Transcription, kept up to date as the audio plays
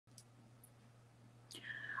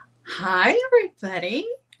Hi, everybody.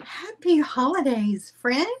 Happy holidays,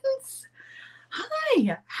 friends.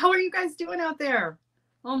 Hi. How are you guys doing out there?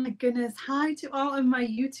 Oh, my goodness. Hi to all of my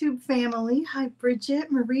YouTube family. Hi, Bridget,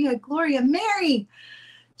 Maria, Gloria, Mary.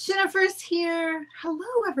 Jennifer's here.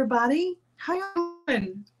 Hello, everybody. How you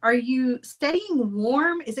doing? Are you staying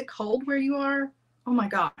warm? Is it cold where you are? Oh, my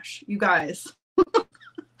gosh, you guys.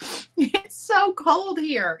 It's so cold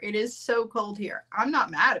here. It is so cold here. I'm not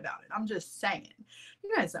mad about it. I'm just saying.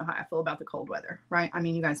 You guys know how I feel about the cold weather, right? I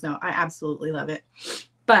mean, you guys know I absolutely love it.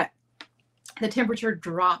 But the temperature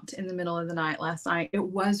dropped in the middle of the night last night. It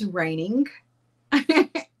was raining.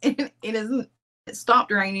 It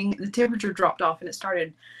stopped raining. The temperature dropped off and it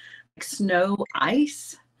started like snow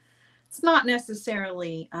ice. It's not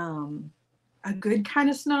necessarily a good kind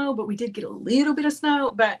of snow, but we did get a little bit of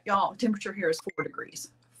snow. But y'all, temperature here is 4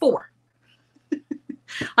 degrees. 4.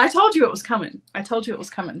 I told you it was coming. I told you it was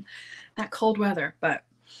coming. That cold weather, but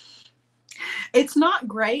it's not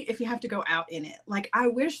great if you have to go out in it. Like, I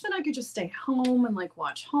wish that I could just stay home and like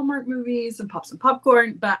watch Hallmark movies and pop some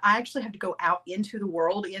popcorn, but I actually have to go out into the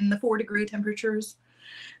world in the 4-degree temperatures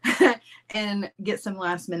and get some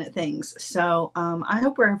last minute things. So I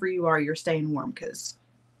hope wherever you are, you're staying warm because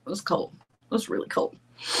it was cold. It was really cold.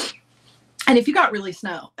 And if you got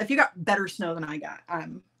if you got better snow than I got,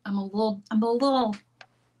 I'm a little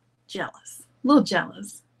jealous. A little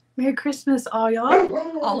jealous. Merry Christmas, all y'all.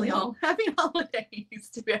 All y'all. Happy holidays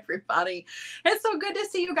to everybody. It's so good to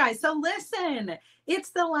see you guys. So listen,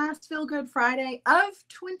 it's the last Feel Good Friday of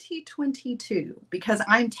 2022 because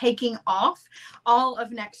I'm taking off all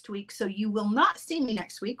of next week. So you will not see me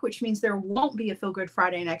next week, which means there won't be a Feel Good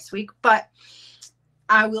Friday next week, but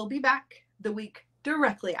I will be back the week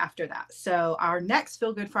directly after that. So our next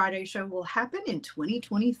Feel Good Friday show will happen in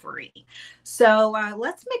 2023. So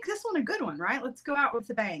let's make this one a good one, right? Let's go out with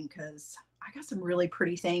a bang because I got some really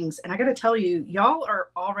pretty things. And I got to tell you, y'all are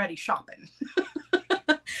already shopping.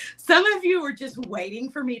 Some of you are just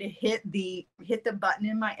waiting for me to hit the button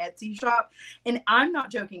in my Etsy shop. And I'm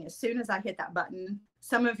not joking. As soon as I hit that button,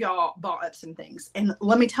 some of y'all bought up some things. And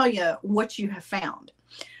let me tell you what you have found.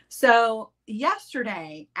 So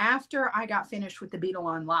yesterday, after I got finished with the Beetle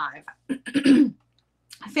on Live,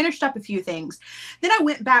 I finished up a few things. Then I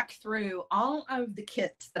went back through all of the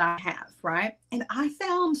kits that I have, right? And I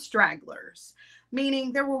found stragglers,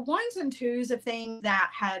 meaning there were ones and twos of things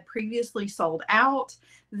that had previously sold out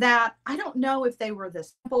that I don't know if they were the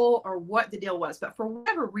sample or what the deal was, but for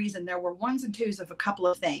whatever reason, there were ones and twos of a couple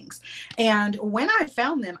of things. And when I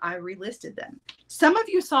found them, I relisted them. Some of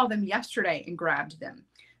you saw them yesterday and grabbed them.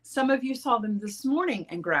 Some of you saw them this morning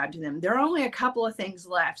and grabbed them. There are only a couple of things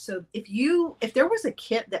left. So if there was a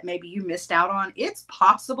kit that maybe you missed out on, it's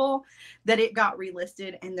possible that it got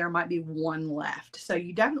relisted and there might be one left. So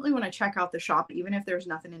you definitely want to check out the shop, even if there's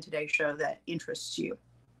nothing in today's show that interests you.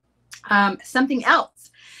 Something else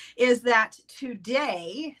is that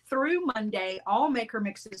today through Monday, all maker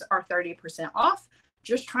mixes are 30% off.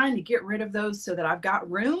 Just trying to get rid of those so that I've got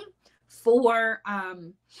room for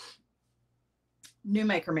new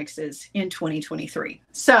maker mixes in 2023.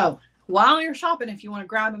 So while you're shopping, if you want to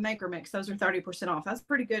grab a maker mix, those are 30% off. That's a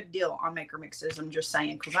pretty good deal on maker mixes. I'm just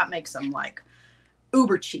saying, because that makes them like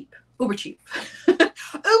uber cheap, uber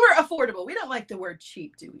affordable. We don't like the word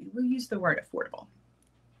cheap, do we? We use the word affordable.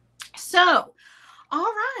 So,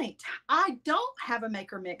 all right, I don't have a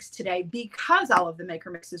maker mix today because all of the maker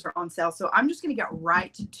mixes are on sale. So I'm just going to get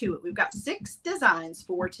right to it. We've got 6 designs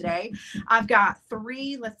for today. I've got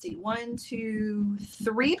 3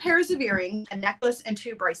 pairs of earrings, a necklace, and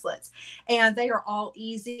 2 bracelets. And they are all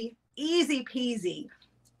easy peasy.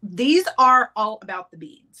 These are all about the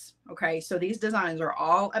beads. Okay, so these designs are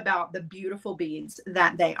all about the beautiful beads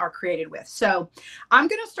that they are created with. So I'm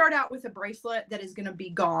going to start out with a bracelet that is going to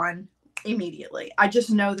be gone immediately. I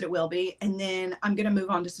just know that it will be. And then I'm going to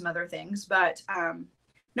move on to some other things, but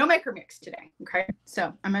no maker mix today. Okay,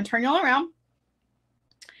 so I'm going to turn y'all around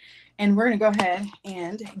and we're going to go ahead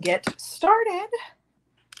and get started.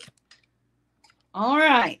 All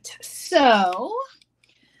right, so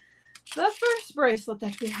the first bracelet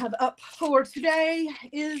that we have up for today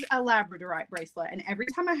is a labradorite bracelet. And every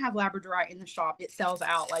time I have labradorite in the shop, it sells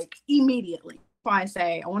out like immediately. That's why I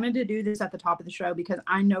say I wanted to do this at the top of the show because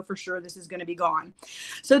I know for sure this is going to be gone.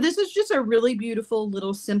 So this is just a really beautiful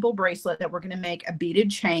little simple bracelet that we're going to make a beaded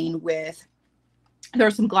chain with.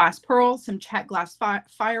 There's some glass pearls, some check glass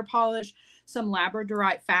fire polish, some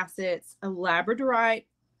labradorite facets, a labradorite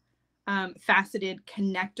faceted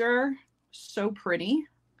connector. So pretty.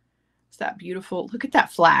 It's that beautiful. Look at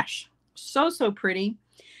that flash. So pretty.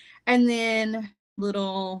 And then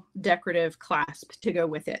little decorative clasp to go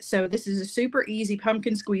with it. So this is a super easy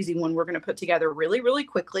pumpkin squeezy one we're going to put together really, really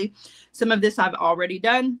quickly. Some of this I've already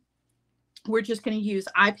done. We're just going to use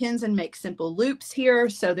eye pins and make simple loops here.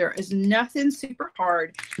 So there is nothing super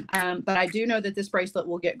hard, but I do know that this bracelet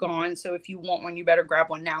will get gone. So if you want one, you better grab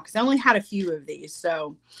one now, because I only had a few of these.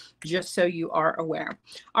 So just so you are aware.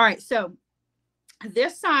 All right. So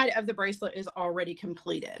this side of the bracelet is already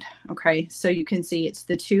completed. Okay. So you can see it's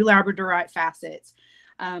the 2 labradorite facets,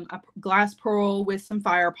 a glass pearl with some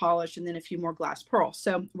fire polish, and then a few more glass pearls.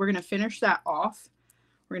 So we're going to finish that off.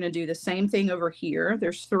 We're going to do the same thing over here.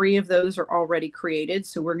 There's 3 of those are already created.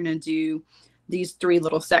 So we're going to do these 3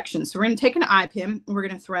 little sections. So we're going to take an eye pin. We're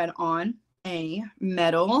going to thread on a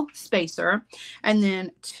metal spacer, and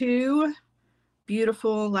then 2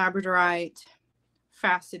 beautiful labradorite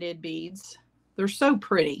faceted beads. They're so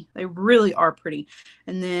pretty. They really are pretty.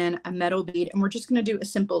 And then a metal bead, and we're just going to do a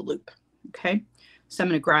simple loop. Okay. So I'm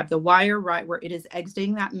going to grab the wire right where it is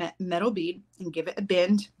exiting that metal bead and give it a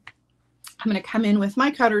bend. I'm going to come in with my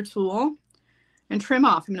cutter tool and trim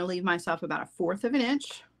off. I'm going to leave myself about 1/4 of an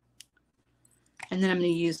inch. And then I'm going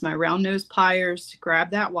to use my round nose pliers to grab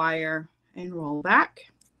that wire and roll back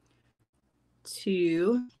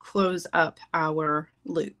to close up our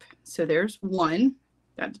loop. So there's one.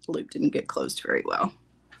 That loop didn't get closed very well.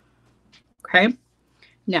 Okay.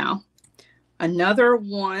 Now, another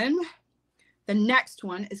one. The next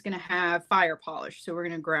one is going to have fire polish. So we're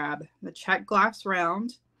going to grab the check glass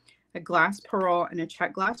round, a glass pearl, and a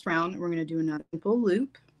check glass round. We're going to do another simple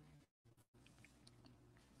loop.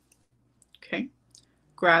 Okay.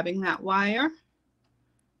 Grabbing that wire,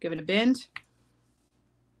 give it a bend,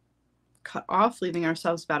 cut off, leaving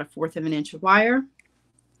ourselves about 1/4 of an inch of wire.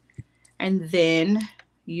 And then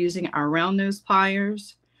using our round nose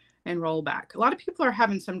pliers and roll back. A lot of people are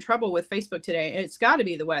having some trouble with Facebook today. It's got to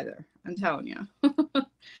be the weather. I'm telling you.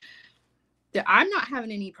 I'm not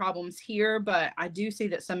having any problems here, but I do see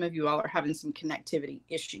that some of you all are having some connectivity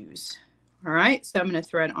issues. All right. So I'm going to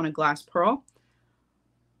thread on a glass pearl.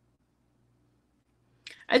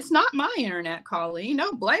 It's not my internet, Colleen.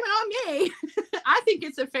 No, blame it on me. I think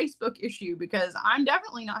it's a Facebook issue, because I'm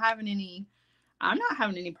definitely not having any,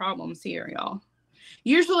 problems here, y'all.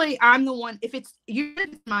 Usually I'm the one, if it's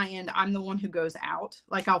usually my end, I'm the one who goes out.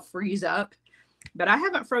 Like I'll freeze up, but I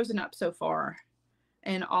haven't frozen up so far.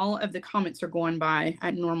 And all of the comments are going by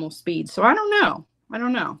at normal speed. So I don't know.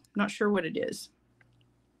 I'm not sure what it is.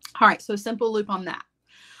 All right. So simple loop on that.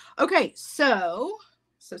 Okay. So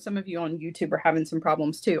some of you on YouTube are having some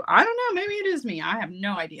problems too. I don't know. Maybe it is me. I have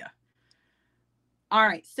no idea. All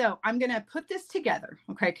right. So I'm going to put this together.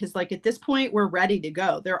 Okay. Cause like at this point we're ready to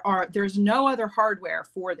go. There's no other hardware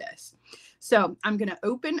for this. So I'm going to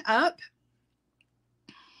open up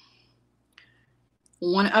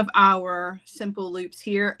one of our simple loops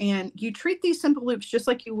here, and you treat these simple loops just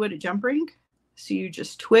like you would a jump ring. So you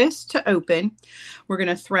just twist to open. We're going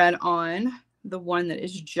to thread on the one that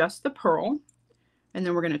is just the pearl, and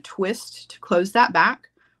then we're going to twist to close that back.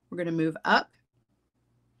 We're going to move up,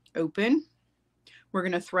 open. We're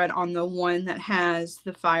going to thread on the one that has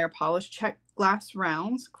the fire polish check glass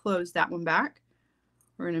rounds, close that one back.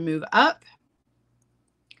 We're going to move up,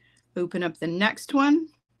 open up the next one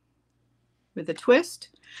with a twist.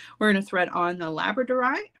 We're going to thread on the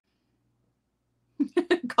labradorite.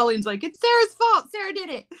 Colleen's like, it's Sarah's fault. Sarah did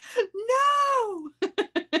it.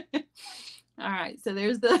 No. All right. So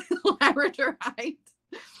there's the labradorite.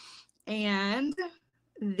 And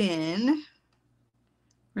then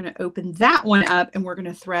we're going to open that one up, and we're going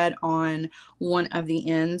to thread on one of the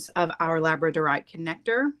ends of our labradorite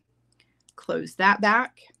connector. Close that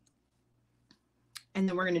back. And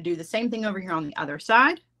then we're going to do the same thing over here on the other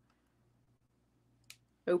side.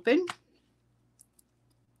 Open,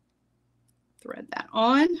 thread that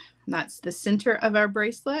on. That's the center of our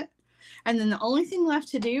bracelet. And then the only thing left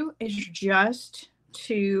to do is just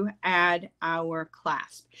to add our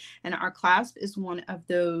clasp. And our clasp is one of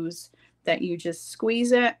those that you just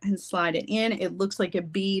squeeze it and slide it in. It looks like a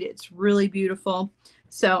bead. It's really beautiful.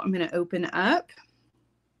 So I'm going to open up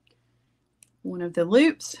one of the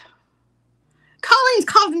loops. Colleen's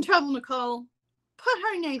causing trouble, Nicole. Put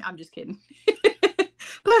her name. I'm just kidding.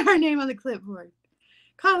 Put her name on the clipboard.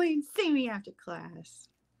 Colleen, see me after class.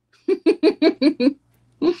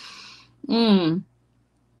 All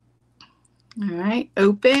right,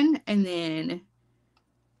 open, and then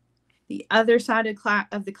the other side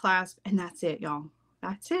of the clasp, and that's it, y'all.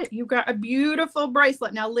 That's it. You've got a beautiful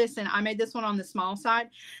bracelet. Now listen, I made this one on the small side.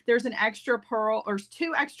 There's an extra pearl, or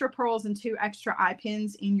 2 extra pearls and 2 extra eye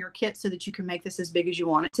pins in your kit so that you can make this as big as you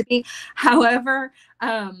want it to be. However,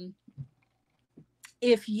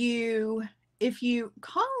 if you if you,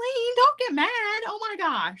 Colleen, don't get mad. Oh my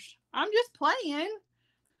gosh, I'm just playing.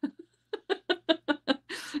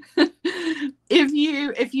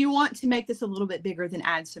 If you want to make this a little bit bigger, then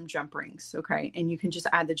add some jump rings, okay? And you can just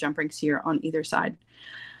add the jump rings here on either side.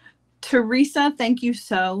 Teresa, thank you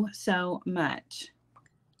so much.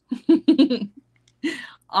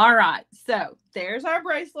 All right, so there's our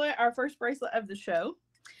bracelet, our first bracelet of the show.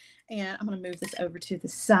 And I'm going to move this over to the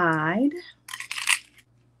side.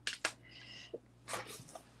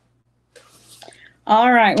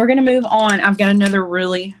 All right, we're going to move on. I've got another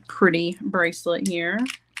really pretty bracelet here.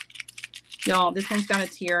 Y'all, this one's got a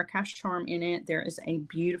tiara cash charm in it. There is a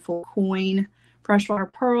beautiful coin, freshwater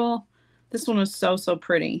pearl. This one is so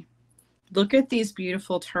pretty. Look at these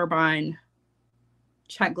beautiful turbine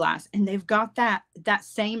check glass. And they've got that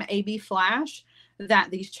same AB flash that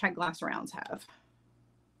these check glass rounds have.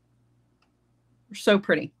 So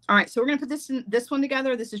pretty. All right, so we're going to put this one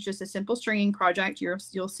together. This is just a simple stringing project.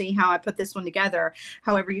 You'll see how I put this one together.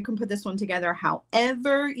 However, you can put this one together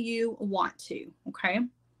however you want to, okay?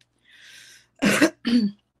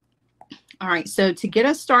 All right, so to get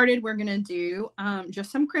us started, we're going to do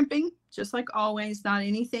just some crimping, just like always, not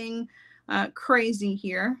anything crazy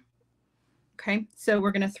here. Okay, so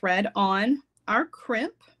we're going to thread on our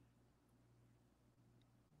crimp.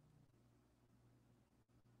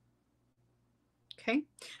 Okay,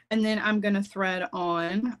 and then I'm going to thread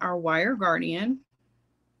on our wire guardian.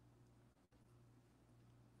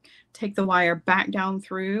 Take the wire back down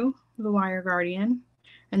through the wire guardian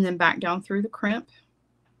and then back down through the crimp.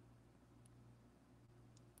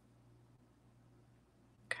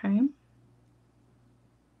 Okay.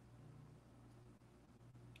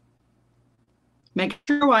 Make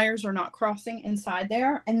sure your wires are not crossing inside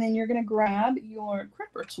there, and then you're going to grab your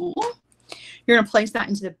crimper tool. You're going to place that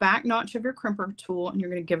into the back notch of your crimper tool, and you're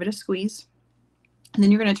going to give it a squeeze. And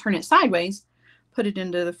then you're going to turn it sideways, put it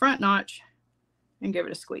into the front notch, and give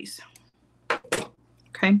it a squeeze.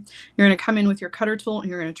 Okay. You're going to come in with your cutter tool, and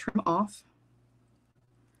you're going to trim off.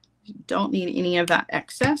 You don't need any of that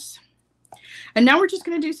excess. And now we're just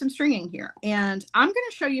going to do some stringing here. And I'm going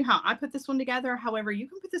to show you how I put this one together. However, you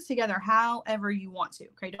can put this together however you want to.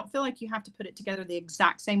 Okay. Don't feel like you have to put it together the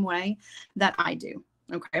exact same way that I do.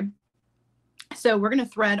 Okay. So we're going to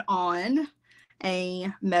thread on a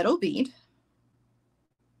metal bead.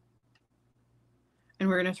 And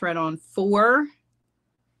we're going to thread on 4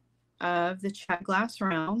 of the check glass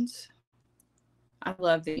rounds. I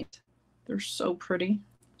love these. They're so pretty.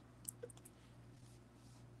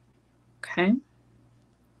 Okay.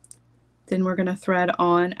 Then we're going to thread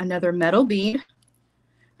on another metal bead,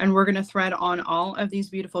 and we're going to thread on all of these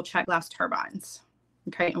beautiful check glass turbines.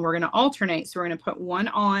 Okay. And we're going to alternate. So we're going to put one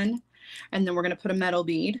on, and then we're going to put a metal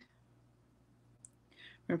bead.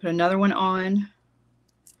 We're going to put another one on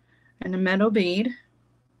and a metal bead.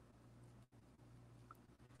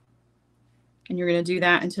 And you're going to do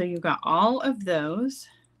that until you've got all of those.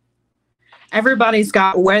 Everybody's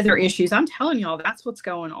got weather issues. I'm telling y'all, that's what's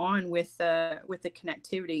going on with the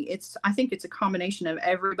connectivity. I think it's a combination of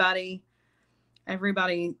everybody,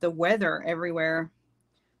 the weather everywhere.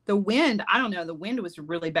 The wind, I don't know. The wind was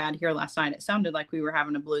really bad here last night. It sounded like we were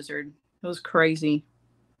having a blizzard. It was crazy.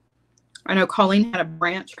 I know Colleen had a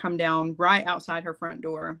branch come down right outside her front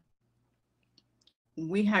door.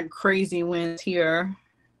 We had crazy winds here.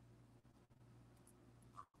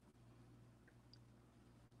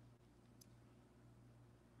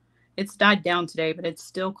 It's died down today, but it's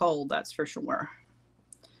still cold, that's for sure.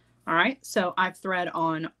 All right, so I've thread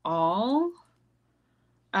on all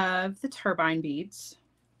of the turbine beads.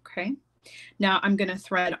 Okay, now I'm going to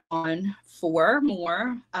thread on 4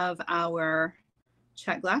 more of our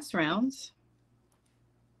check glass rounds.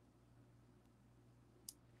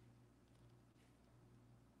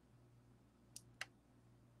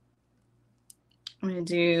 I'm going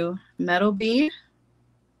to do metal bead.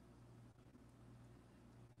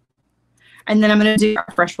 And then I'm going to do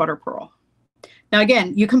our freshwater pearl. Now,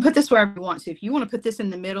 again, you can put this wherever you want to. If you want to put this in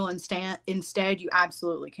the middle instead, you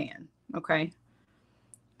absolutely can. Okay.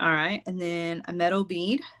 All right. And then a metal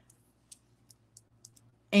bead.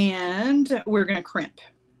 And we're going to crimp.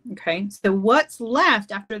 Okay. So what's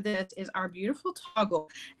left after this is our beautiful toggle.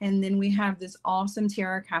 And then we have this awesome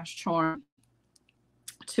tiara cash charm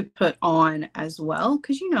to put on as well.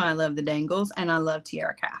 Because you know I love the dangles and I love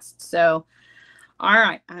tiara casts. So all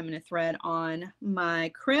right, I'm going to thread on my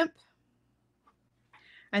crimp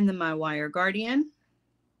and then my wire guardian.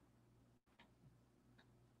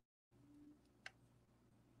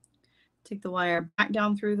 Take the wire back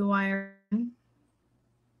down through the wire,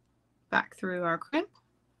 back through our crimp.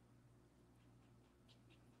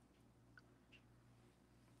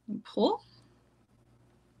 And pull.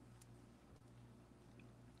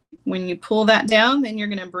 When you pull that down, then you're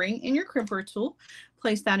going to bring in your crimper tool,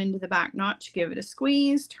 place that into the back notch, give it a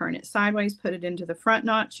squeeze, turn it sideways, put it into the front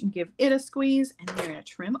notch, and give it a squeeze, and you're going to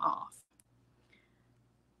trim off.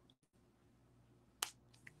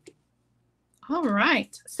 All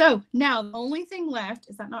right, so now the only thing left,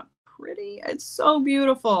 is that not pretty? It's so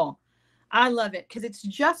beautiful. I love it because it's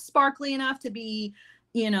just sparkly enough to be,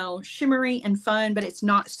 you know, shimmery and fun, but it's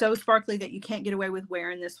not so sparkly that you can't get away with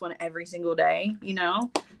wearing this one every single day. You know,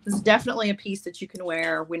 this is definitely a piece that you can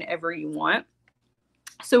wear whenever you want.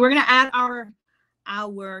 So we're going to add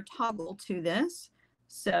our toggle to this.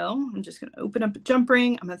 So I'm just going to open up a jump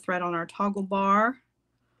ring. I'm going to thread on our toggle bar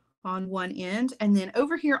on one end, and then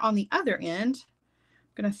over here on the other end,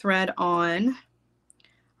 I'm going to thread on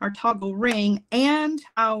our toggle ring and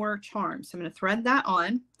our charm. So I'm going to thread that on.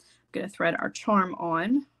 I'm going to thread our charm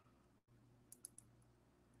on,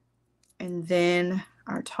 and then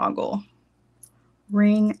our toggle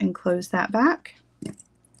ring, and close that back.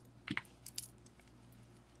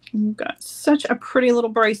 You've got such a pretty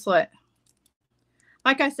little bracelet.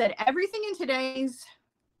 Like I said, everything in today's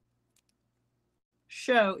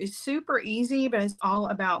show is super easy, but it's all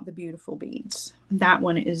about the beautiful beads. That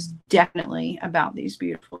one is definitely about these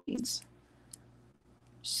beautiful beads.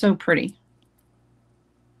 So pretty.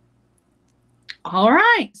 All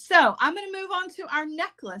right, so I'm going to move on to our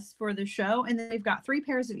necklace for the show, and then we've got 3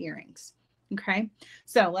 pairs of earrings. Okay,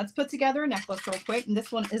 so let's put together a necklace real quick. And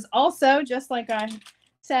this one is also, just like I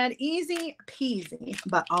said, easy peasy,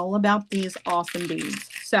 but all about these awesome beads.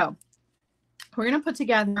 So we're going to put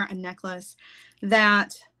together a necklace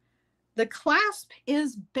that the clasp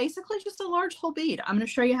is basically just a large hole bead. I'm going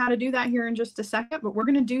to show you how to do that here in just a second, but we're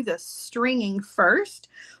going to do the stringing first.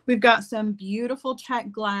 We've got some beautiful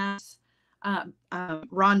check glass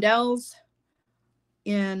rondelles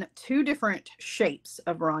in 2 different shapes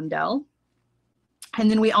of rondelle. And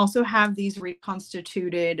then we also have these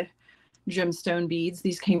reconstituted gemstone beads.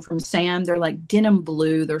 These came from Sam. They're like denim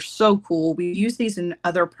blue. They're so cool. We use these in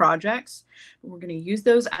other projects. We're going to use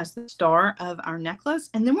those as the star of our necklace.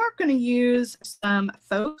 And then we're going to use some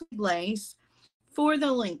faux lace for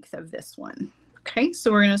the length of this one. Okay,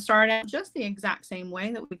 so we're going to start out just the exact same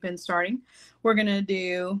way that we've been starting. We're going to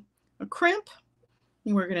do a crimp.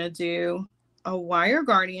 We're going to do a wire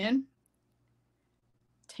guardian.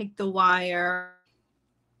 Take the wire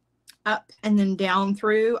up and then down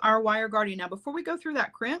through our wire guardian. Now, before we go through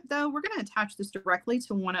that crimp, though, we're going to attach this directly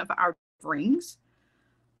to one of our rings.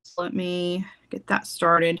 So let me get that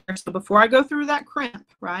started. So before I go through that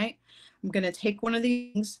crimp, right, I'm going to take one of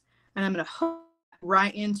these and I'm going to hook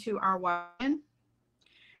right into our wire.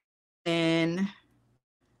 Then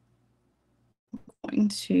I'm going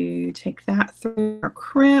to take that through our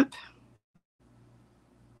crimp.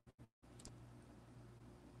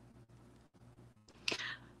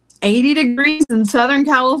 $80 degrees in Southern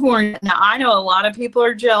California. Now, I know a lot of people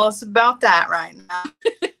are jealous about that right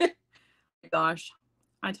now. Gosh,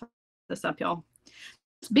 I took this up, y'all.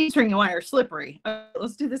 Bead string and wire are slippery. Okay,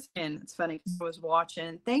 let's do this again. It's funny because I was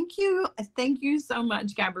watching. Thank you so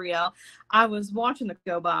much, Gabrielle. I was watching the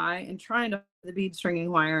go by and trying to the bead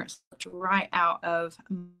stringing wire slipped right out of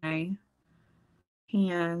my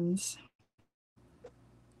hands.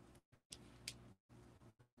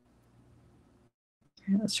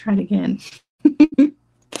 Let's try it again.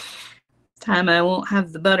 Time I won't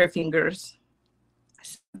have the butterfingers.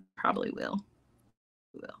 I probably will.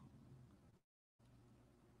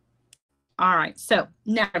 All right, so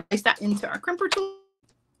now place that into our crimper tool.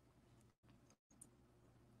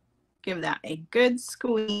 Give that a good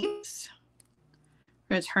squeeze.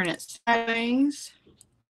 We're going to turn it sideways.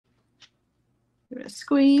 Give it a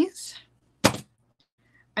squeeze.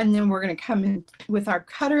 And then we're going to come in with our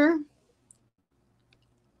cutter.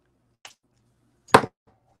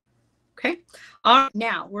 Okay,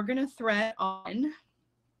 now we're going to thread on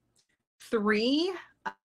 3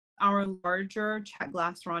 of our larger check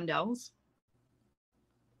glass rondelles.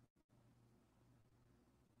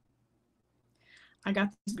 I got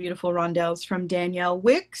these beautiful rondelles from Danielle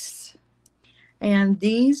Wicks and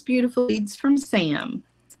these beautiful beads from Sam.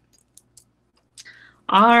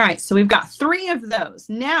 All right, so we've got 3 of those.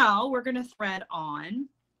 Now we're going to thread on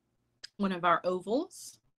one of our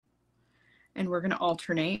ovals. And we're going to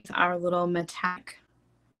alternate our little metallic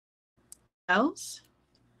bells,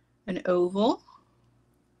 an oval.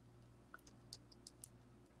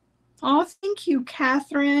 Oh, thank you,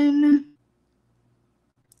 Catherine.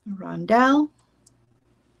 A rondelle,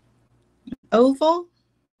 an oval.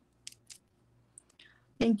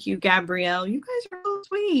 Thank you, Gabrielle. You guys are so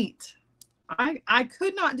sweet. I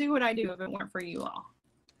could not do what I do if it weren't for you all.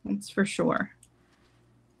 That's for sure.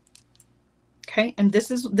 Okay, and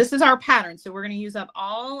this is our pattern. So we're going to use up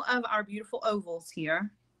all of our beautiful ovals here.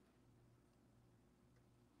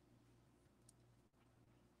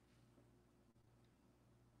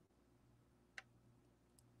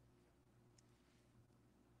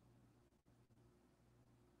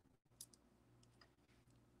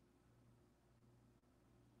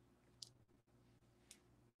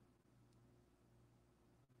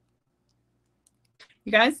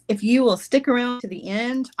 You guys, if you will stick around to the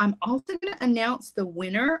end, I'm also going to announce the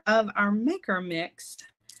winner of our Maker Mix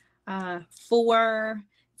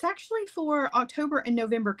it's actually for October and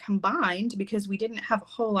November combined, because we didn't have a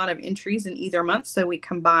whole lot of entries in either month, so we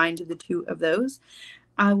combined the two of those.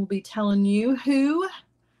 I will be telling you who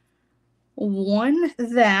won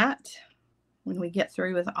that when we get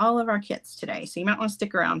through with all of our kits today, so you might want to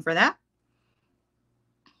stick around for that.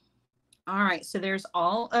 All right, so there's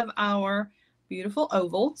all of our beautiful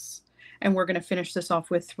ovals, and we're going to finish this off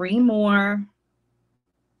with 3 more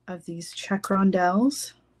of these check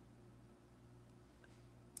rondelles,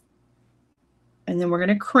 and then we're going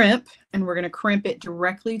to crimp, and we're going to crimp it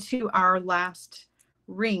directly to our last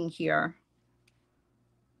ring here.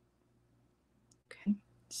 Okay,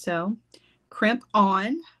 so crimp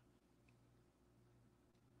on.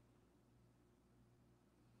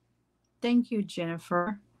 Thank you,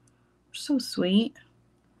 Jennifer. So sweet.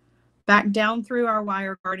 Back down through our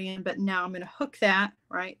wire guardian, but now I'm going to hook that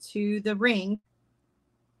right to the ring,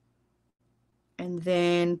 and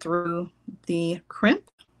then through the crimp.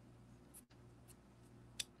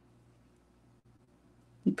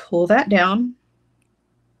 You pull that down.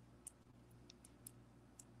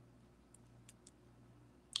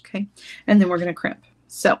 Okay, and then we're going to crimp.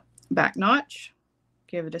 So back notch,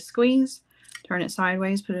 give it a squeeze, turn it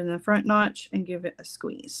sideways, put it in the front notch, and give it a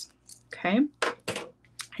squeeze. Okay,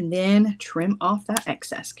 and then trim off that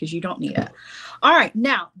excess because you don't need it. All right,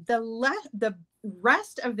 now the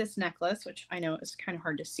rest of this necklace, which I know is kind of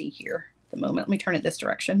hard to see here at the moment. Let me turn it this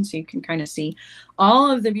direction so you can kind of see all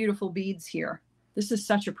of the beautiful beads here. This is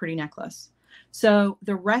such a pretty necklace. So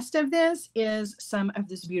the rest of this is some of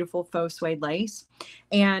this beautiful faux suede lace.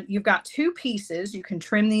 And you've got 2 pieces. You can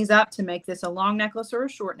trim these up to make this a long necklace or a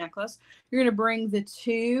short necklace. You're going to bring the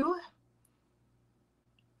two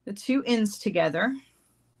ends together.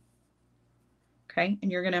 Okay,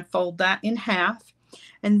 and you're going to fold that in half.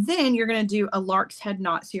 And then you're going to do a lark's head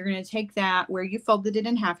knot. So you're going to take that where you folded it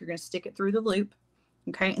in half. You're going to stick it through the loop.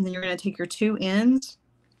 Okay, and then you're going to take your 2 ends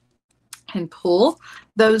and pull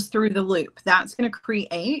those through the loop. That's going to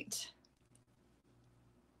create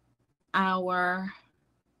our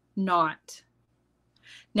knot.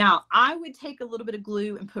 Now, I would take a little bit of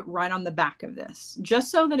glue and put right on the back of this,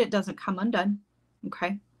 just so that it doesn't come undone.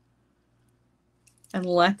 Okay. And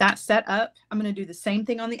let that set up. I'm going to do the same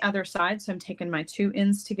thing on the other side. So I'm taking my 2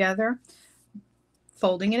 ends together,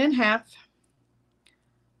 folding it in half,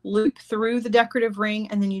 loop through the decorative ring,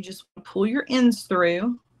 and then you just pull your ends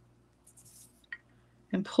through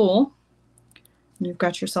and pull, and you've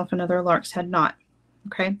got yourself another lark's head knot.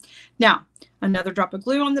 Okay, now another drop of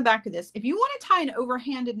glue on the back of this. If you want to tie an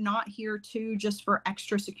overhanded knot here too, just for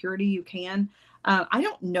extra security, you can. I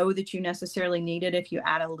don't know that you necessarily need it if you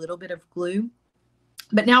add a little bit of glue.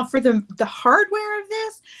 But now for the hardware of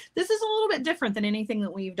this is a little bit different than anything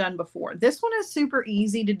that we've done before. This one is super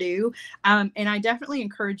easy to do. And I definitely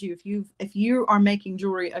encourage you, if you are making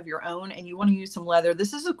jewelry of your own and you want to use some leather,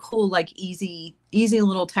 this is a cool, like easy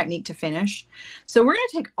little technique to finish. So we're going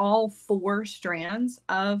to take all 4 strands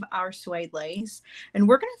of our suede lace, and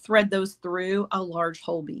we're going to thread those through a large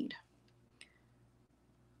hole bead.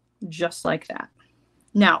 Just like that.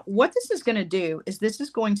 Now, what this is going to do is this is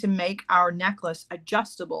going to make our necklace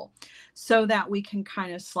adjustable so that we can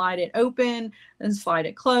kind of slide it open and slide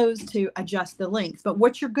it closed to adjust the length. But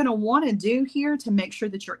what you're going to want to do here to make sure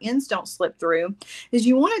that your ends don't slip through is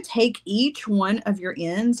you want to take each one of your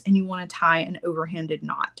ends and you want to tie an overhanded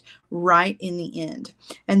knot right in the end.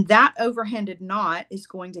 And that overhanded knot is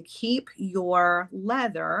going to keep your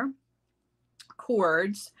leather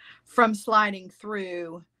cords from sliding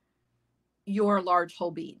through your large hole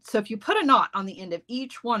bead. So if you put a knot on the end of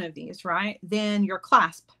each one of these, right, then your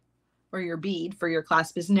clasp or your bead for your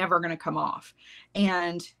clasp is never going to come off,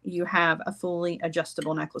 and you have a fully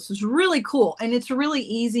adjustable necklace. It's really cool, and it's really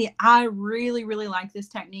easy. I really like this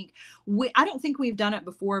technique. I don't think we've done it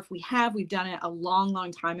before. If we have, we've done it a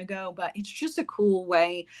long time ago, but it's just a cool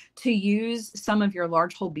way to use some of your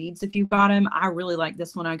large hole beads if you've got them. I really like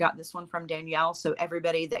this one. I got this one from Danielle, so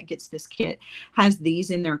everybody that gets this kit has these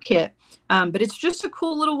in their kit. But it's just a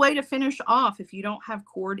cool little way to finish off if you don't have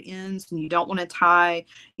cord ends and you don't want to tie,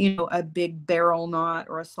 you know, a big barrel knot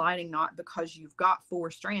or a sliding knot, because you've got 4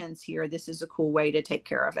 strands here, this is a cool way to take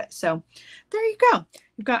care of it. So there you go.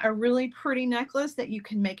 You've got a really pretty necklace that you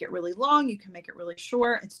can make it really long. You can make it really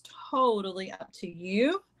short. It's totally up to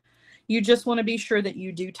you. You just want to be sure that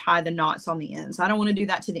you do tie the knots on the ends. I don't want to do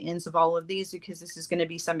that to the ends of all of these because this is going to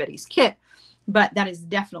be somebody's kit, but that is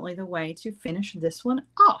definitely the way to finish this one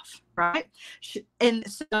off, right? And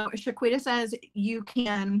so Shaquita says you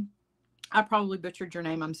can, I probably butchered your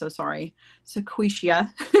name, I'm so sorry. Sequisha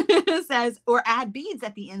says, or add beads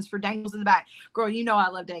at the ends for dangles in the back. Girl, you know I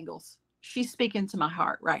love dangles. She's speaking to my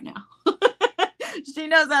heart right now. She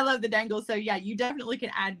knows I love the dangles. So yeah, you definitely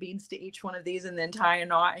can add beads to each one of these and then tie a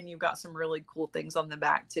knot, and you've got some really cool things on the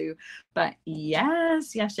back too. But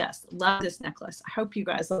yes, yes, yes. Love this necklace. I hope you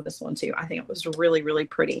guys love this one too. I think it was really, really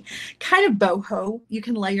pretty. Kind of boho. You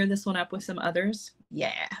can layer this one up with some others.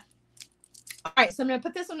 Yeah. All right, so I'm going to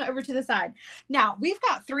put this one over to the side. Now, we've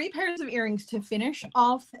got 3 pairs of earrings to finish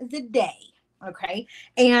off the day, okay?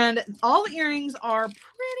 And all the earrings are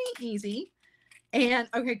pretty easy. And,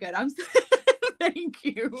 okay, good. I'm thank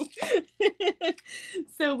you.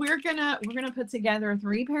 So we're gonna put together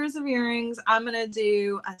 3 pairs of earrings. I'm gonna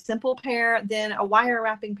do a simple pair, then a wire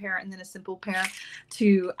wrapping pair, and then a simple pair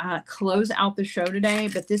to close out the show today.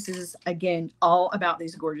 But this is, again, all about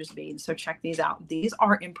these gorgeous beads. So check these out. These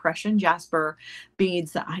are impression jasper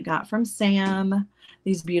beads that I got from Sam.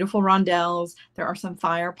 These beautiful rondelles. There are some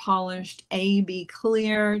fire polished AB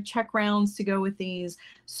clear check rounds to go with these.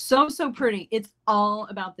 So, so pretty. It's all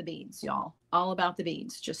about the beads, y'all. All about the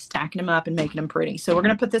beads, just stacking them up and making them pretty. So we're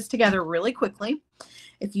going to put this together really quickly.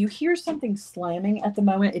 If you hear something slamming at the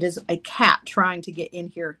moment, it is a cat trying to get in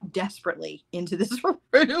here desperately into this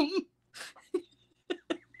room.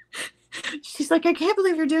 She's like, I can't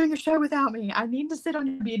believe you're doing a show without me. I need to sit on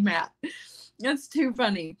your bead mat. That's too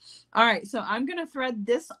funny. All right, so I'm going to thread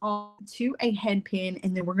this on to a head pin,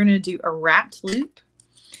 and then we're going to do a wrapped loop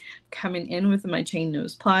coming in with my chain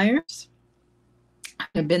nose pliers. I'm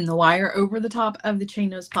going to bend the wire over the top of the chain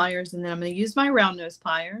nose pliers, and then I'm going to use my round nose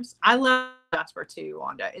pliers. I love jasper too,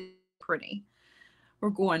 Wanda. It's pretty. We're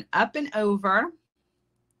going up and over.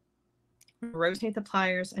 Rotate the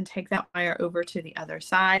pliers and take that wire over to the other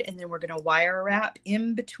side, and then we're going to wire wrap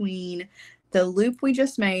in between the loop we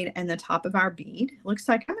just made and the top of our bead. Looks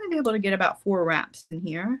like I'm going to be able to get about 4 wraps in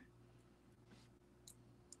here.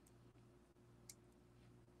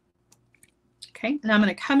 Okay, and I'm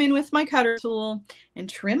going to come in with my cutter tool and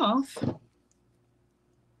trim off.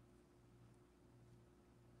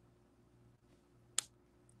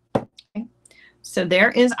 Okay, so there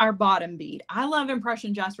is our bottom bead. I love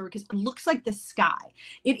impression jasper because it looks like the sky.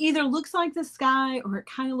 It either looks like the sky or it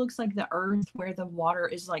kind of looks like the earth where the water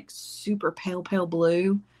is like super pale, pale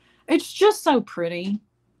blue. It's just so pretty.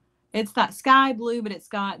 It's that sky blue, but it's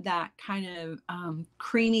got that kind of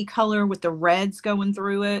creamy color with the reds going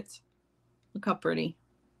through it. Look how pretty.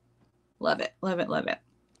 Love it, love it, love it.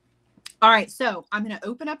 All right, so I'm going to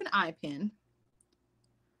open up an eye pin,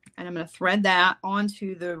 and I'm going to thread that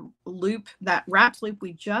onto the loop, that wrapped loop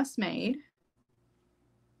we just made.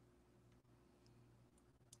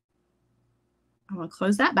 I'm going to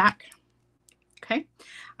close that back. Okay,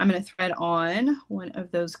 I'm going to thread on one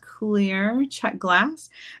of those clear check glass,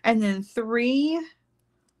 and then 3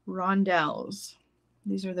 rondelles.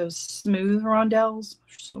 These are those smooth rondelles.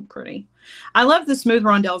 They're so pretty. I love the smooth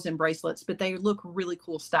rondelles in bracelets, but they look really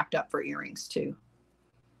cool stacked up for earrings too.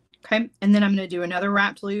 Okay, and then I'm going to do another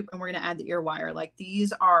wrapped loop, and we're going to add the ear wire. Like,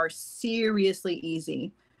 these are seriously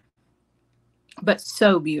easy, but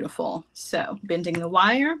so beautiful. So bending the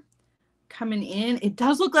wire, coming in. It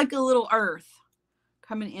does look like a little earth.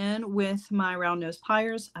 Coming in with my round nose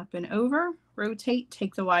pliers, up and over, rotate,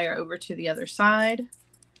 take the wire over to the other side.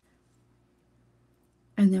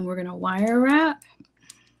 And then we're going to wire wrap.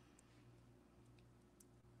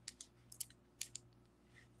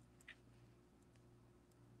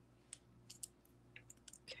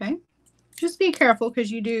 Okay. Just be careful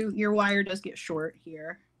because your wire does get short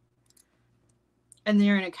here. And then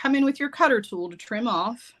you're going to come in with your cutter tool to trim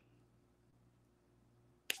off.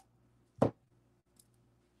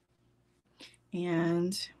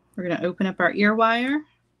 And we're going to open up our ear wire.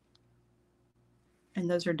 And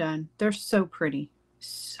those are done. They're so pretty.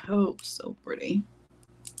 So, so pretty.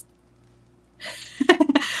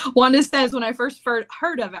 Wanda says, when I first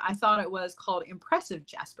heard of it, I thought it was called Impressive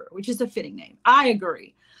Jasper, which is a fitting name. I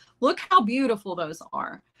agree. Look how beautiful those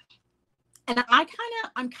are. And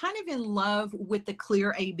I'm kind of in love with the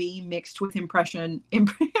clear AB mixed with impressive,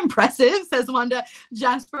 says Wanda.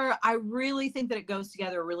 Jasper, I really think that it goes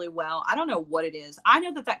together really well. I don't know what it is. I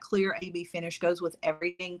know that that clear AB finish goes with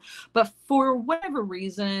everything, but for whatever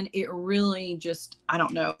reason, it really just, I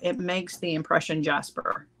don't know, it makes the impression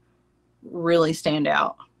Jasper really stand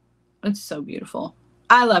out. It's so beautiful.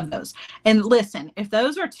 I love those. And listen, if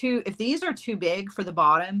these are too big for the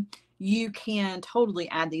bottom, you can totally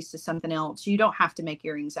add these to something else. You don't have to make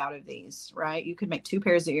earrings out of these, right? You could make 2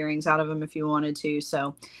 pairs of earrings out of them if you wanted to.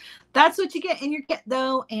 So that's what you get in your kit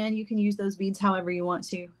though. And you can use those beads however you want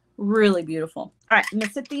to. Really beautiful. All right, I'm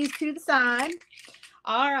gonna set these to the side.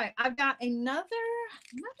 All right, I've got another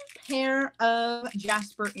pair of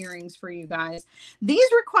Jasper earrings for you guys. These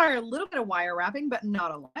require a little bit of wire wrapping, but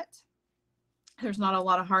not a lot. There's not a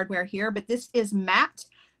lot of hardware here, but this is matte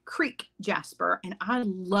Creek Jasper, and I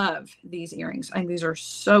love these earrings. I think these are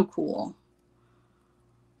so cool.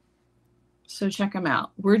 So check them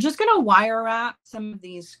out. We're just going to wire wrap some of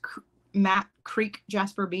these matte Creek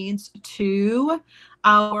Jasper beads to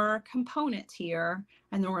our component here,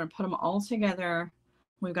 and then we're going to put them all together.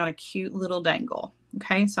 We've got a cute little dangle.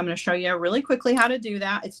 Okay, so I'm going to show you really quickly how to do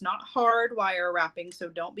that. It's not hard wire wrapping, so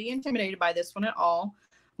don't be intimidated by this one at all.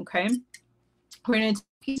 Okay, we're going to take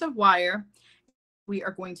a piece of wire. We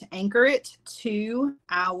are going to anchor it to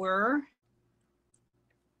our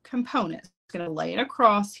component. It's going to lay it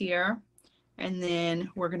across here, and then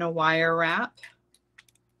we're going to wire wrap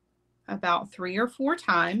about 3 or 4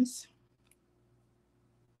 times.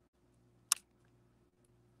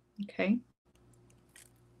 Okay.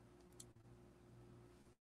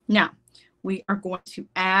 Now, we are going to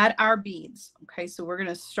add our beads. Okay, so we're going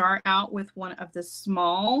to start out with one of the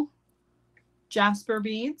small Jasper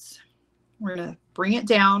beads. We're going to bring it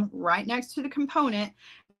down right next to the component,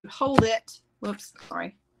 hold it. Whoops,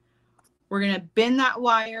 sorry. We're going to bend that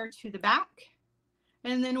wire to the back,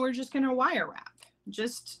 and then we're just going to wire wrap.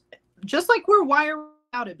 Just like we're wire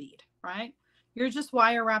out a bead, right? You're just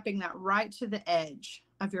wire wrapping that right to the edge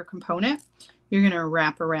of your component. You're going to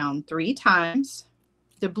wrap around 3 times.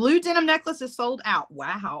 The blue denim necklace is sold out.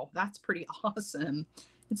 Wow, that's pretty awesome.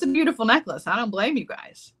 It's a beautiful necklace. I don't blame you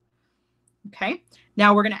guys. Okay,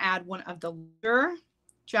 now we're going to add one of the larger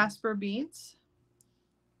Jasper beads.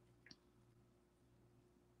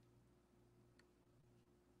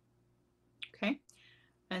 Okay,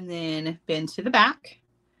 and then bend to the back.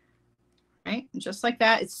 Right, just like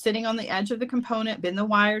that. It's sitting on the edge of the component. Bend the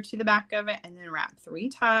wire to the back of it, and then wrap 3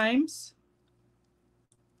 times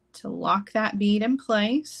to lock that bead in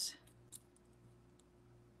place.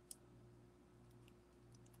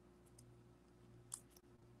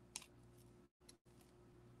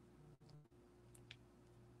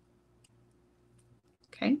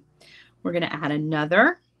 Okay, we're going to add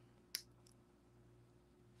another.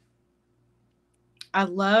 I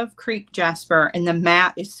love Creek Jasper, and the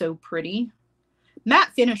matte is so pretty.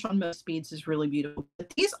 Matte finish on most beads is really beautiful,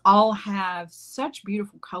 but these all have such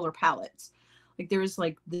beautiful color palettes. Like there's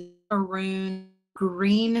like the maroon,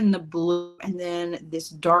 green, and the blue, and then this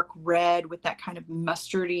dark red with that kind of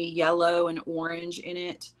mustardy yellow and orange in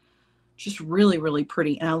it. Just really, really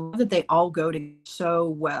pretty. And I love that they all go together so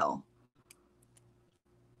well.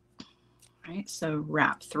 All right, so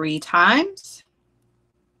wrap 3 times.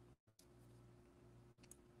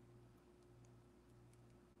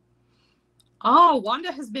 Oh,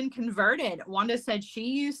 Wanda has been converted. Wanda said she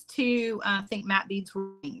used to think matte beads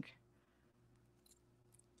were pink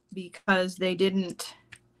because they didn't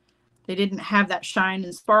have that shine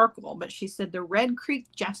and sparkle. But she said the Red Creek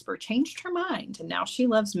Jasper changed her mind, and now she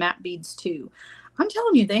loves matte beads too. I'm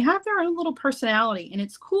telling you, they have their own little personality, and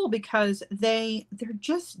it's cool because they're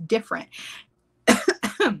just different.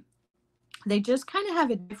 They just kind of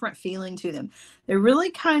have a different feeling to them. They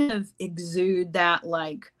really kind of exude that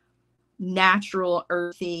like natural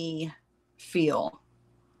earthy feel,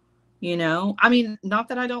 you know. I mean, not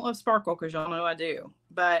that I don't love sparkle, because y'all know I do,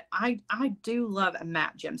 but I do love a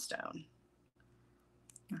matte gemstone.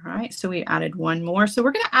 All right, so we added 1 more, so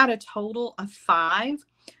we're going to add a total of 5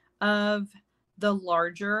 of the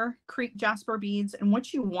larger Creek Jasper beads. And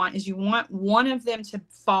what you want is you want one of them to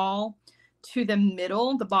fall to the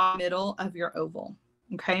middle, the bottom middle of your oval.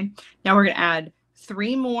 Okay, now we're going to add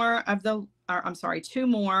 2 more of the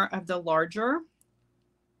larger.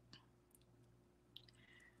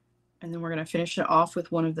 And then we're going to finish it off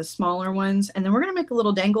with one of the smaller ones. And then we're going to make a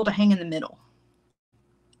little dangle to hang in the middle.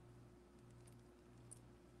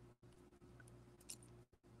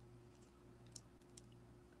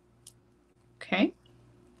 Okay.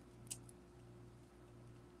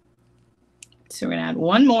 So we're going to add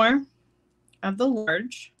 1 more of the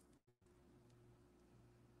large.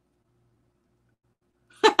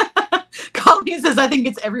 He says, I think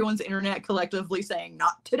it's everyone's internet collectively saying,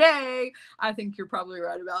 not today. I think you're probably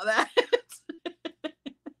right about that.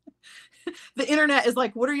 The internet is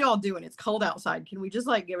like, what are y'all doing? It's cold outside. Can we just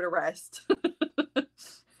like give it a rest?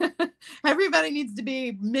 Everybody needs to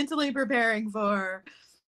be mentally preparing for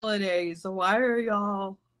holidays. So why are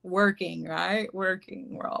y'all working, right?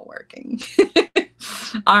 Working. We're all working.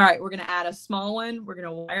 All right, we're going to add a small one. We're going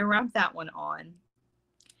to wire wrap that one on.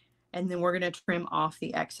 And then we're going to trim off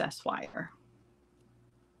the excess wire.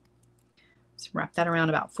 So wrap that around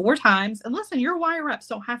about 4 times. And listen, your wire wraps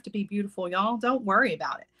don't have to be beautiful, y'all. Don't worry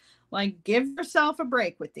about it. Like, give yourself a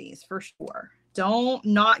break with these for sure. Don't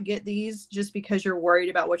not get these just because you're worried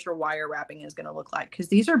about what your wire wrapping is going to look like, because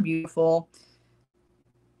these are beautiful.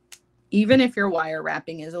 Even if your wire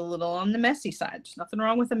wrapping is a little on the messy side, there's nothing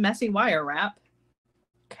wrong with a messy wire wrap.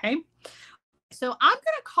 Okay. So I'm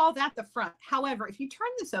going to call that the front. However, if you turn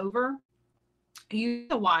this over, you use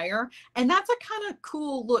the wire, and that's a kind of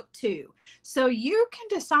cool look too. So you can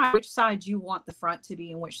decide which side you want the front to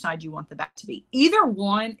be and which side you want the back to be. Either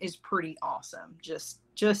one is pretty awesome. Just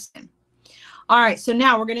all right. So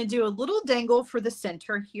now we're going to do a little dangle for the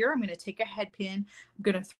center here. I'm going to take a head pin. I'm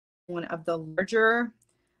going to throw one of the larger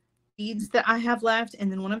beads that I have left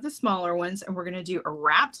and then one of the smaller ones, and we're going to do a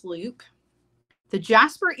wrapped loop. The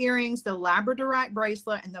jasper earrings, the labradorite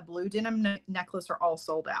bracelet, and the blue denim necklace are all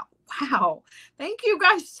sold out. Wow. Thank you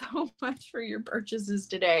guys so much for your purchases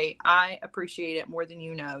today. I appreciate it more than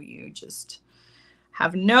you know. You just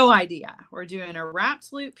have no idea. We're doing a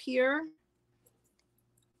wrapped loop here.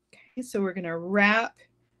 Okay, so we're going to wrap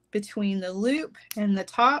between the loop and the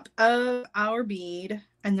top of our bead.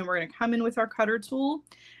 And then we're going to come in with our cutter tool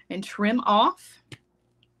and trim off.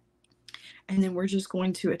 And then we're just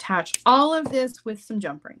going to attach all of this with some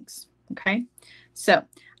jump rings. Okay, so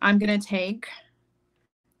I'm going to take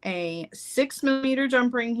a 6mm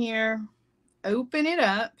jump ring here, open it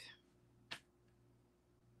up.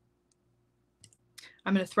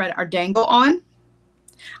 I'm going to thread our dangle on.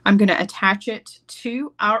 I'm going to attach it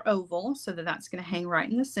to our oval so that that's going to hang right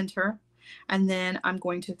in the center. And then I'm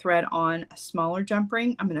going to thread on a smaller jump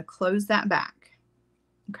ring. I'm going to close that back.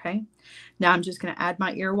 Okay, now I'm just going to add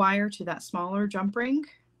my ear wire to that smaller jump ring.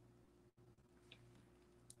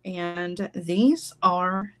 And these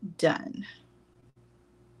are done.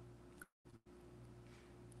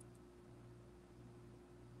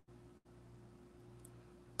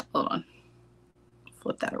 Hold on,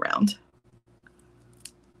 flip that around.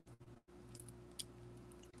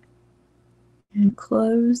 And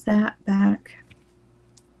close that back.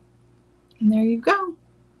 And there you go.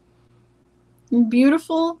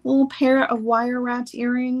 Beautiful little pair of wire wrapped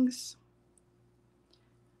earrings.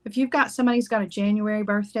 If you've got somebody who's got a January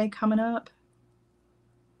birthday coming up,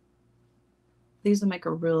 these will make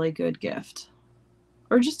a really good gift.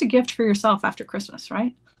 Or just a gift for yourself after Christmas,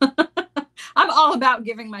 right? I'm all about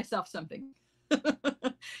giving myself something.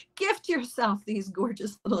 Gift yourself these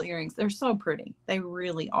gorgeous little earrings. They're so pretty. They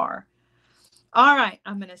really are. All right,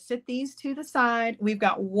 I'm going to sit these to the side. We've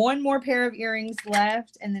got one more pair of earrings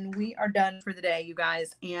left, and then we are done for the day, you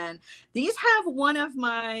guys. And these have one of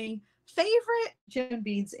my favorite gem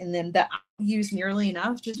beads in them that I use nearly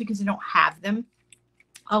enough just because I don't have them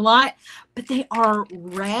a lot, but they are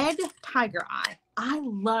red tiger eye. I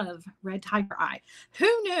love red tiger eye. Who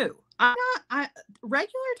knew?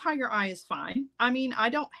 Regular tiger eye is fine. I mean, I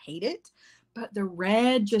don't hate it, but the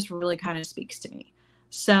red just really kind of speaks to me.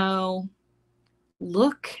 So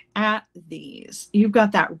look at these. You've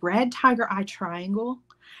got that red tiger eye triangle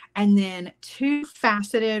and then 2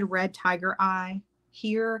 faceted red tiger eye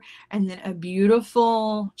here, and then a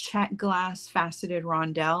beautiful check glass faceted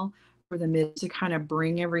rondelle for the mid to kind of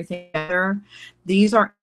bring everything together. These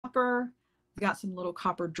are copper. We've got some little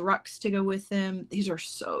copper drucks to go with them. These are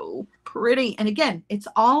so pretty. And again, it's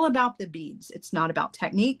all about the beads. It's not about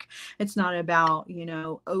technique. It's not about, you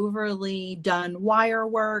know, overly done wire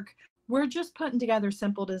work. We're just putting together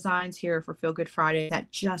simple designs here for Feel Good Friday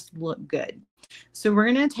that just look good. So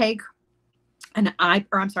we're going to take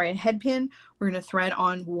a head pin. We're going to thread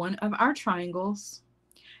on one of our triangles,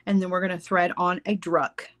 and then we're going to thread on a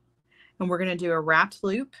druck, and we're going to do a wrapped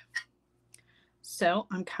loop. So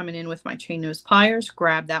I'm coming in with my chain nose pliers,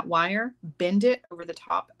 grab that wire, bend it over the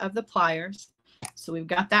top of the pliers. So we've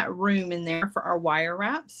got that room in there for our wire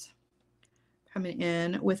wraps. Coming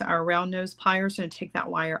in with our round nose pliers, going to take that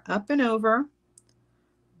wire up and over,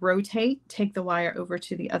 rotate, take the wire over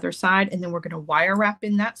to the other side, and then we're going to wire wrap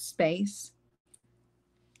in that space.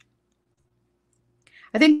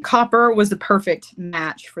 I think copper was the perfect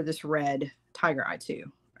match for this red tiger eye too.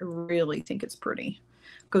 I really think it's pretty.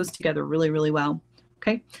 Goes together really, really well.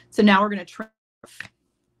 Okay, so now we're going to trim.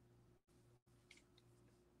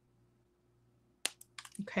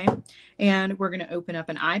 Okay. And we're going to open up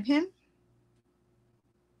an eye pin,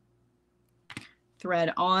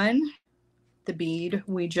 thread on the bead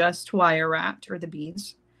we just wire wrapped, or the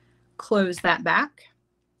beads, close that back.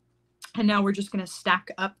 And now we're just going to stack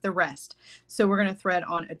up the rest. So we're going to thread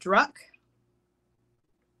on a druck.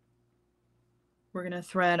 We're going to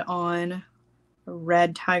thread on a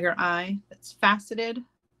red tiger eye that's faceted.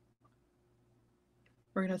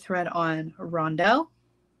 We're going to thread on a rondelle.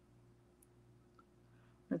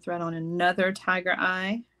 We're going to thread on another tiger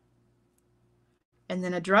eye, and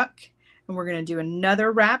then a druck. And we're going to do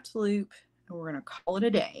another wrapped loop, and we're going to call it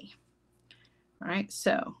a day. All right,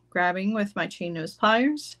 so grabbing with my chain nose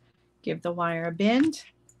pliers, give the wire a bend.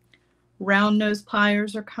 Round nose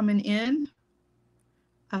pliers are coming in,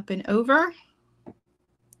 up and over.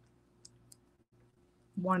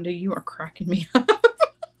 Wanda, you are cracking me up.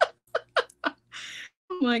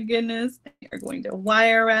 Oh my goodness. You're going to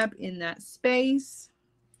wire wrap in that space.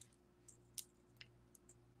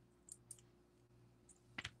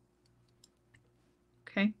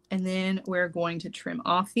 Okay, and then we're going to trim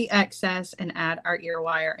off the excess and add our ear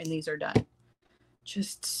wire, and these are done.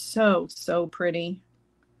 Just so, so pretty.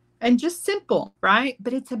 And just simple, right?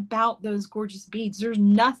 But it's about those gorgeous beads. There's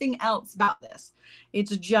nothing else about this.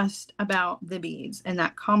 It's just about the beads. And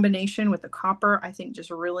that combination with the copper, I think,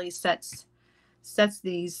 just really sets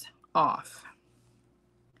these off.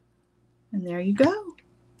 And there you go.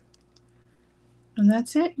 And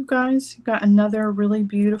that's it, you guys. You've got another really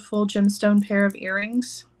beautiful gemstone pair of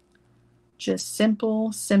earrings. Just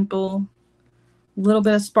simple, simple. A little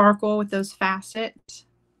bit of sparkle with those facets.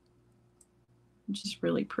 Just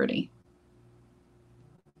really pretty.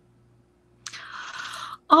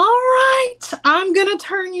 All right, I'm gonna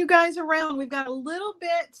turn you guys around. We've got a little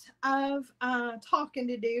bit of talking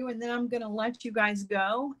to do, and then I'm gonna let you guys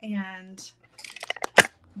go, and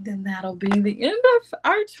then that'll be the end of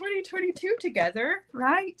our 2022 together,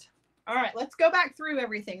 right? All right, let's go back through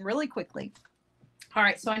everything really quickly. All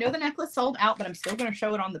right, so I know the necklace sold out, but I'm still going to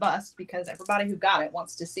show it on the bust because everybody who got it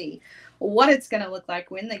wants to see what it's going to look like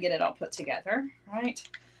when they get it all put together, right?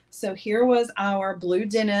 So here was our blue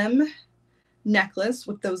denim necklace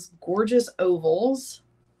with those gorgeous ovals.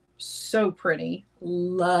 So pretty.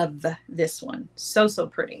 Love this one. So, so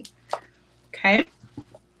pretty. Okay.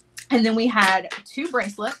 And then we had two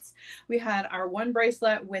bracelets. We had our one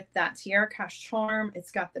bracelet with that tiara cash charm.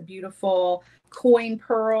 It's got the beautiful coin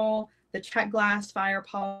pearl, the check glass fire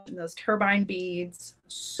polish, and those turbine beads.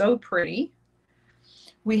 So pretty.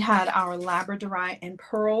 We had our labradorite and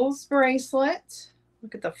pearls bracelet.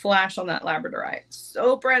 Look at the flash on that labradorite.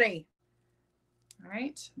 So pretty. All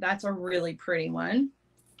right. That's a really pretty one.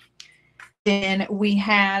 Then we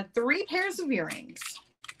had 3 pairs of earrings.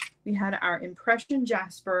 We had our impression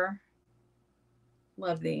jasper.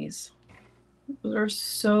 Love these. Those are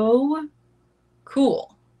so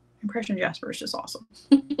cool. Impression jasper is just awesome.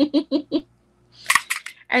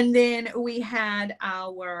 And then we had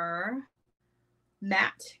our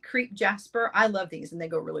matte crepe jasper. I love these, and they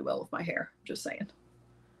go really well with my hair. Just saying.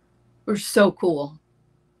 They're so cool.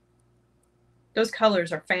 Those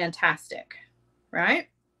colors are fantastic, right?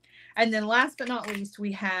 And then last but not least,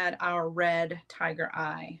 we had our red tiger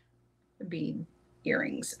eye bead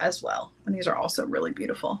earrings as well. And these are also really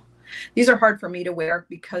beautiful. These are hard for me to wear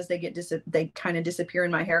because they kind of disappear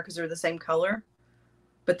in my hair because they're the same color,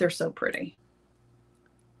 but they're so pretty.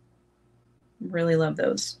 Really love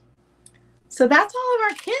those. So that's all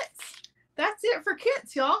of our kits. That's it for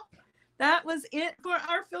kits, y'all. That was it for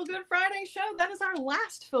our Feel Good Friday show. That is our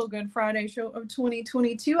last Feel Good Friday show of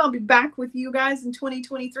 2022. I'll be back with you guys in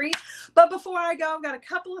 2023. But before I go, I've got a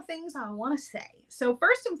couple of things I want to say. So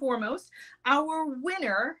first and foremost, our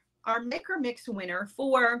winner, our Maker Mix winner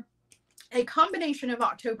for a combination of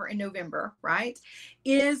October and November, right,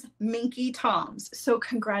 is Minky Toms. So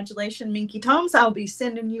congratulations, Minky Toms. I'll be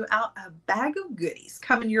sending you out a bag of goodies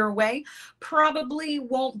coming your way. Probably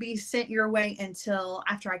won't be sent your way until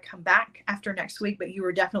after I come back after next week, but you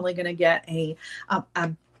are definitely going to get a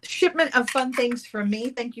shipment of fun things from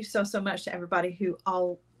me. Thank you so, so much to everybody who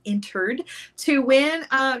all entered to win.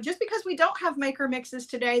 Just because we don't have Maker Mixes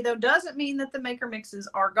today, though, doesn't mean that the Maker Mixes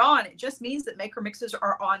are gone. It just means that Maker Mixes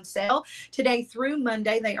are on sale today through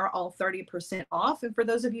Monday. They are all 30% off. And for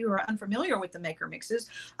those of you who are unfamiliar with the Maker Mixes,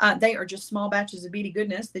 they are just small batches of beady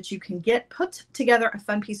goodness that you can get, put together a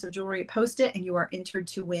fun piece of jewelry, post it, and you are entered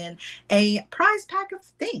to win a prize pack of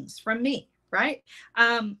things from me. Right.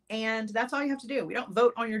 And that's all you have to do. We don't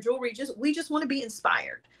vote on your jewelry. We just want to be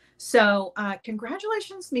inspired. So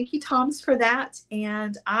congratulations, Minky Toms, for that.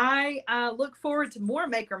 And I look forward to more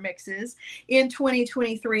maker mixes in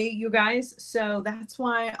 2023, you guys. So that's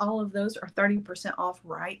why all of those are 30% off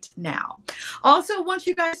right now. Also want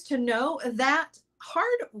you guys to know that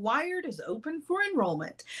Hardwired is open for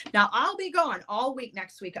enrollment. Now, I'll be gone all week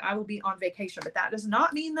next week. I will be on vacation, but that does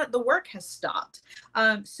not mean that the work has stopped.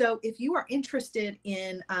 So if you are interested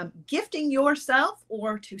in gifting yourself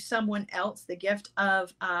or to someone else the gift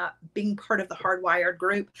of being part of the Hardwired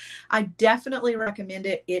group, I definitely recommend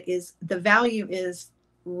it. The value is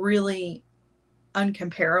really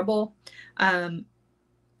uncomparable.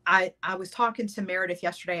 I was talking to Meredith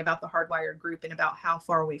yesterday about the Hardwired group and about how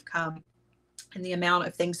far we've come and the amount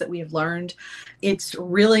of things that we have learned. It's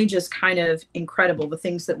really just kind of incredible, the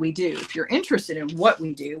things that we do. If you're interested in what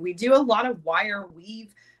we do a lot of wire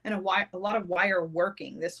weave and a lot of wire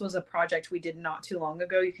working. This was a project we did not too long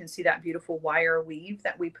ago. You can see that beautiful wire weave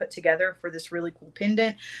that we put together for this really cool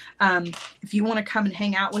pendant. If you want to come and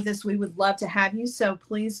hang out with us, we would love to have you. So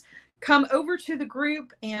please come over to the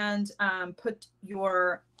group and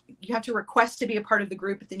you have to request to be a part of the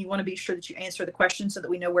group, but then you want to be sure that you answer the questions so that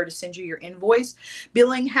we know where to send you your invoice.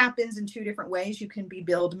 Billing happens in 2 different ways. You can be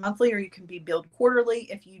billed monthly or you can be billed quarterly.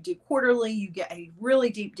 If you do quarterly, you get a really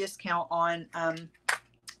deep discount on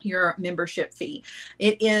your membership fee.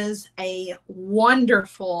 It is a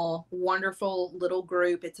wonderful, wonderful little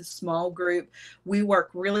group. It's a small group. We work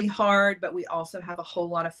really hard, but we also have a whole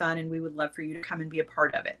lot of fun, and we would love for you to come and be a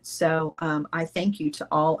part of it. So I thank you to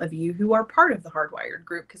all of you who are part of the Hardwired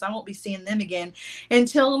group, because I won't be seeing them again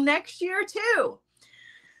until next year too.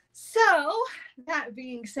 So that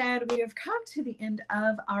being said, we have come to the end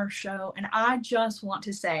of our show, and I just want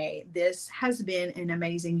to say this has been an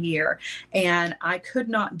amazing year, and I could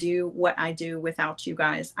not do what I do without you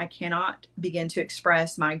guys. I cannot begin to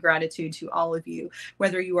express my gratitude to all of you,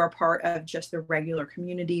 whether you are part of just the regular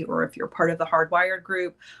community or if you're part of the Hardwired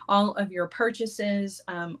group. All of your purchases,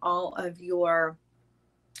 all of your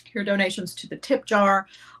donations to the tip jar,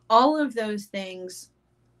 all of those things.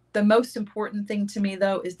 The most important thing to me,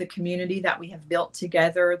 though, is the community that we have built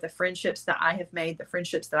together, the friendships that I have made, the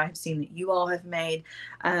friendships that I have seen that you all have made,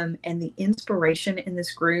 and the inspiration in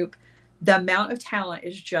this group. The amount of talent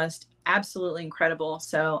is just absolutely incredible.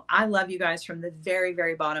 So I love you guys from the very,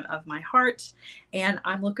 very bottom of my heart. And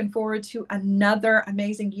I'm looking forward to another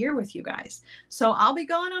amazing year with you guys. So I'll be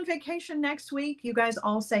going on vacation next week. You guys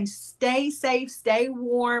all stay safe, stay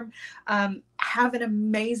warm. Have an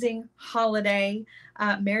amazing holiday.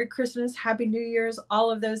 Merry Christmas, Happy New Year's, all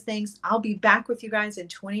of those things. I'll be back with you guys in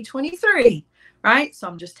 2023, right? So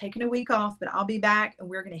I'm just taking a week off, but I'll be back, and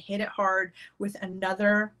we're going to hit it hard with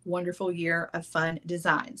another wonderful year of fun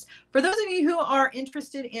designs. For those of you who are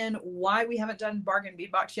interested in why we haven't done Bargain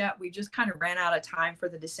Bead Box yet, we just kind of ran out of time for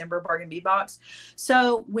the December Bargain Bead Box.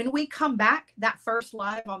 So when we come back, that first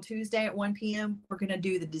live on Tuesday at 1 p.m., we're going to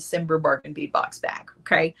do the December Bargain Bead Box bag.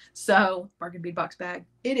 Okay. So Bargain Bead Box bag,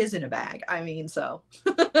 it is in a bag. I mean, so,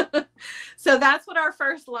 so that's what our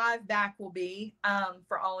first live back will be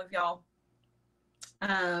for all of y'all.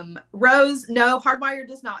 Rose, no, Hardwired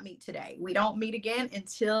does not meet today. We don't meet again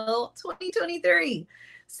until 2023.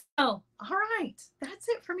 So, all right, that's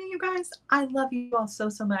it for me, you guys. I love you all so,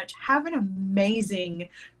 so much. Have an amazing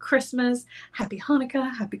Christmas. Happy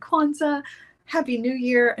Hanukkah, happy Kwanzaa, happy New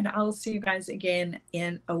Year, and I'll see you guys again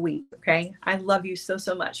in a week, okay? I love you so,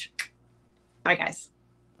 so much. Bye, guys.